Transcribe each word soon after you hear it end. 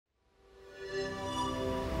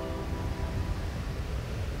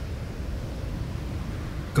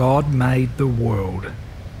God made the world.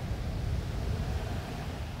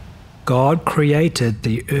 God created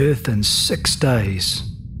the earth in 6 days.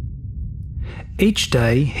 Each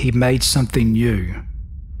day he made something new.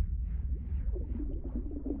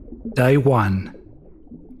 Day 1.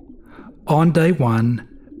 On day 1,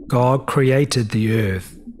 God created the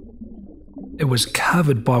earth. It was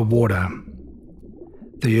covered by water.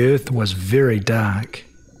 The earth was very dark.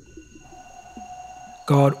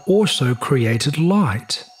 God also created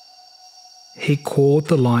light. He called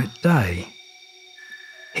the light day.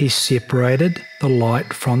 He separated the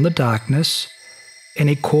light from the darkness, and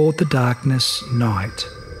he called the darkness night.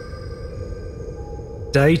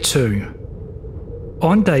 Day 2.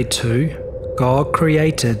 On day 2, God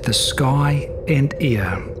created the sky and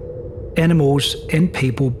air. Animals and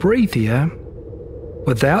people breathe air.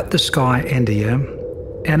 Without the sky and air,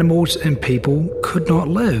 animals and people could not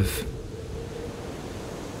live.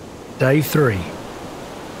 Day 3.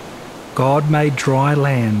 God made dry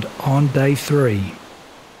land on day 3.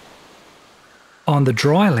 On the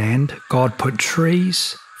dry land, God put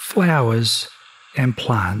trees, flowers, and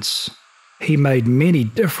plants. He made many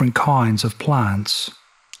different kinds of plants.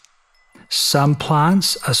 Some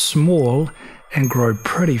plants are small and grow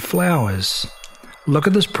pretty flowers. Look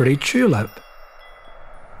at this pretty tulip.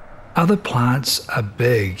 Other plants are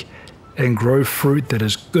big and grow fruit that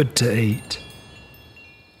is good to eat.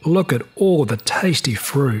 Look at all the tasty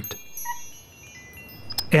fruit.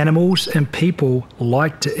 Animals and people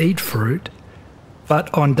like to eat fruit,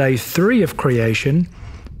 but on day 3 of creation,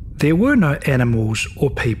 there were no animals or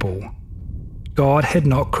people. God had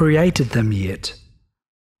not created them yet.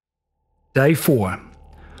 Day 4.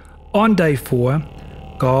 On day 4,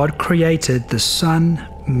 God created the sun,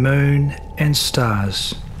 moon, and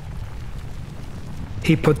stars.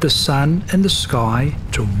 He put the sun in the sky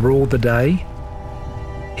to rule the day.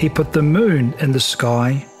 He put the moon in the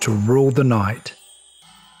sky to rule the night.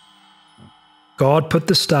 God put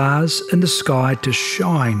the stars in the sky to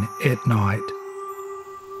shine at night.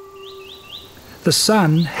 The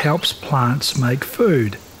sun helps plants make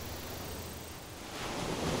food.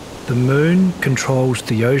 The moon controls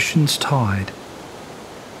the ocean's tide.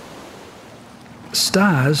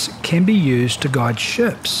 Stars can be used to guide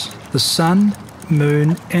ships. The sun,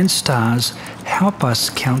 moon, and stars help us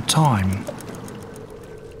count time.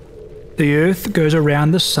 The earth goes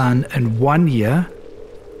around the sun in 1 year.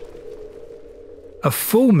 A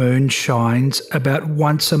full moon shines about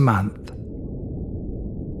once a month.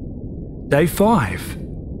 Day 5.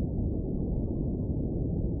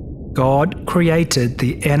 God created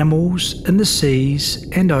the animals in the seas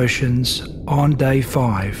and oceans on day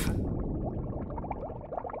 5.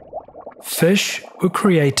 Fish were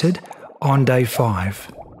created on day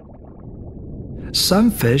 5.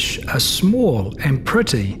 Some fish are small and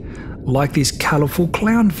pretty, like these colourful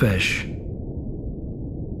clownfish.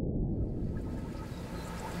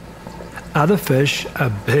 Other fish are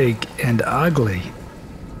big and ugly.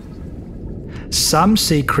 Some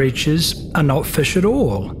sea creatures are not fish at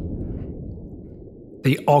all.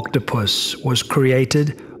 The octopus was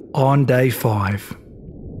created on day 5.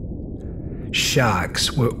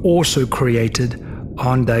 Sharks were also created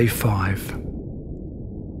on day 5.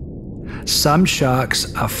 Some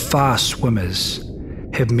sharks are fast swimmers,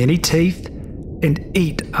 have many teeth, and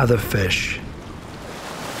eat other fish.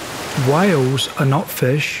 Whales are not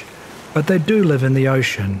fish, but they do live in the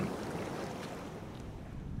ocean.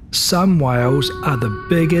 Some whales are the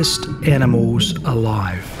biggest animals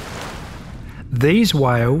alive. These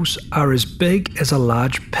whales are as big as a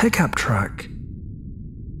large pickup truck.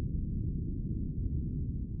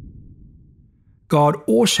 God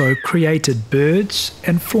also created birds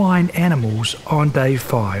and flying animals on day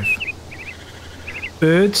 5.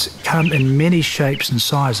 Birds come in many shapes and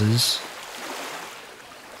sizes.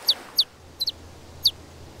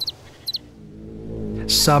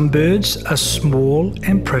 Some birds are small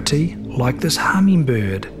and pretty, like this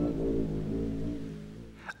hummingbird.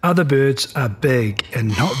 Other birds are big and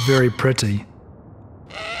not very pretty.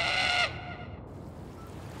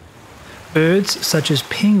 Birds such as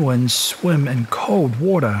penguins swim in cold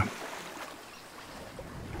water.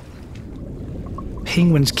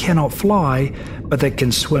 Penguins cannot fly, but they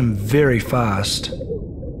can swim very fast.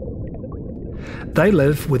 They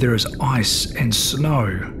live where there is ice and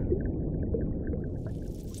snow.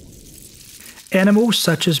 Animals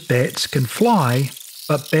such as bats can fly,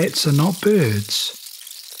 but bats are not birds.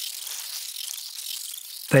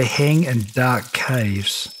 They hang in dark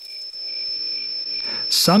caves.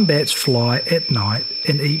 Some bats fly at night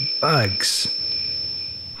and eat bugs.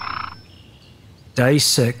 Day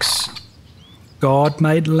 6. God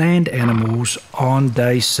made land animals on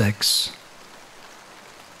day 6.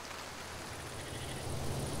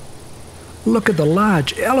 Look at the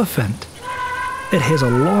large elephant. It has a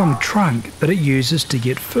long trunk that it uses to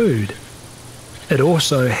get food. It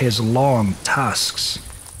also has long tusks.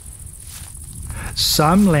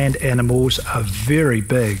 Some land animals are very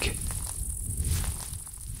big.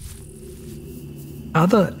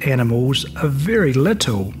 Other animals are very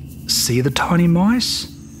little. See the tiny mice?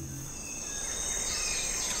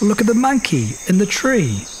 Look at the monkey in the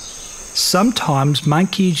tree. Sometimes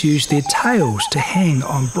monkeys use their tails to hang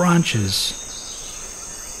on branches.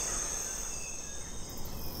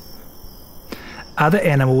 Other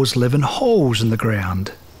animals live in holes in the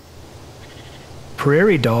ground.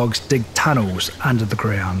 Prairie dogs dig tunnels under the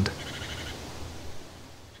ground.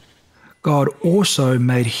 God also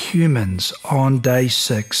made humans on day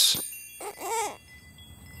 6.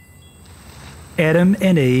 Adam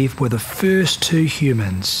and Eve were the first 2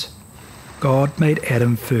 humans. God made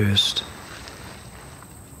Adam first.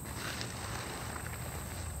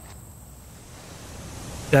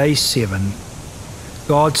 Day 7.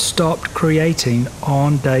 God stopped creating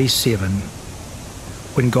on day 7.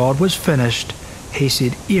 When God was finished, He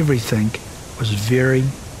said everything was very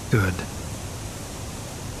good.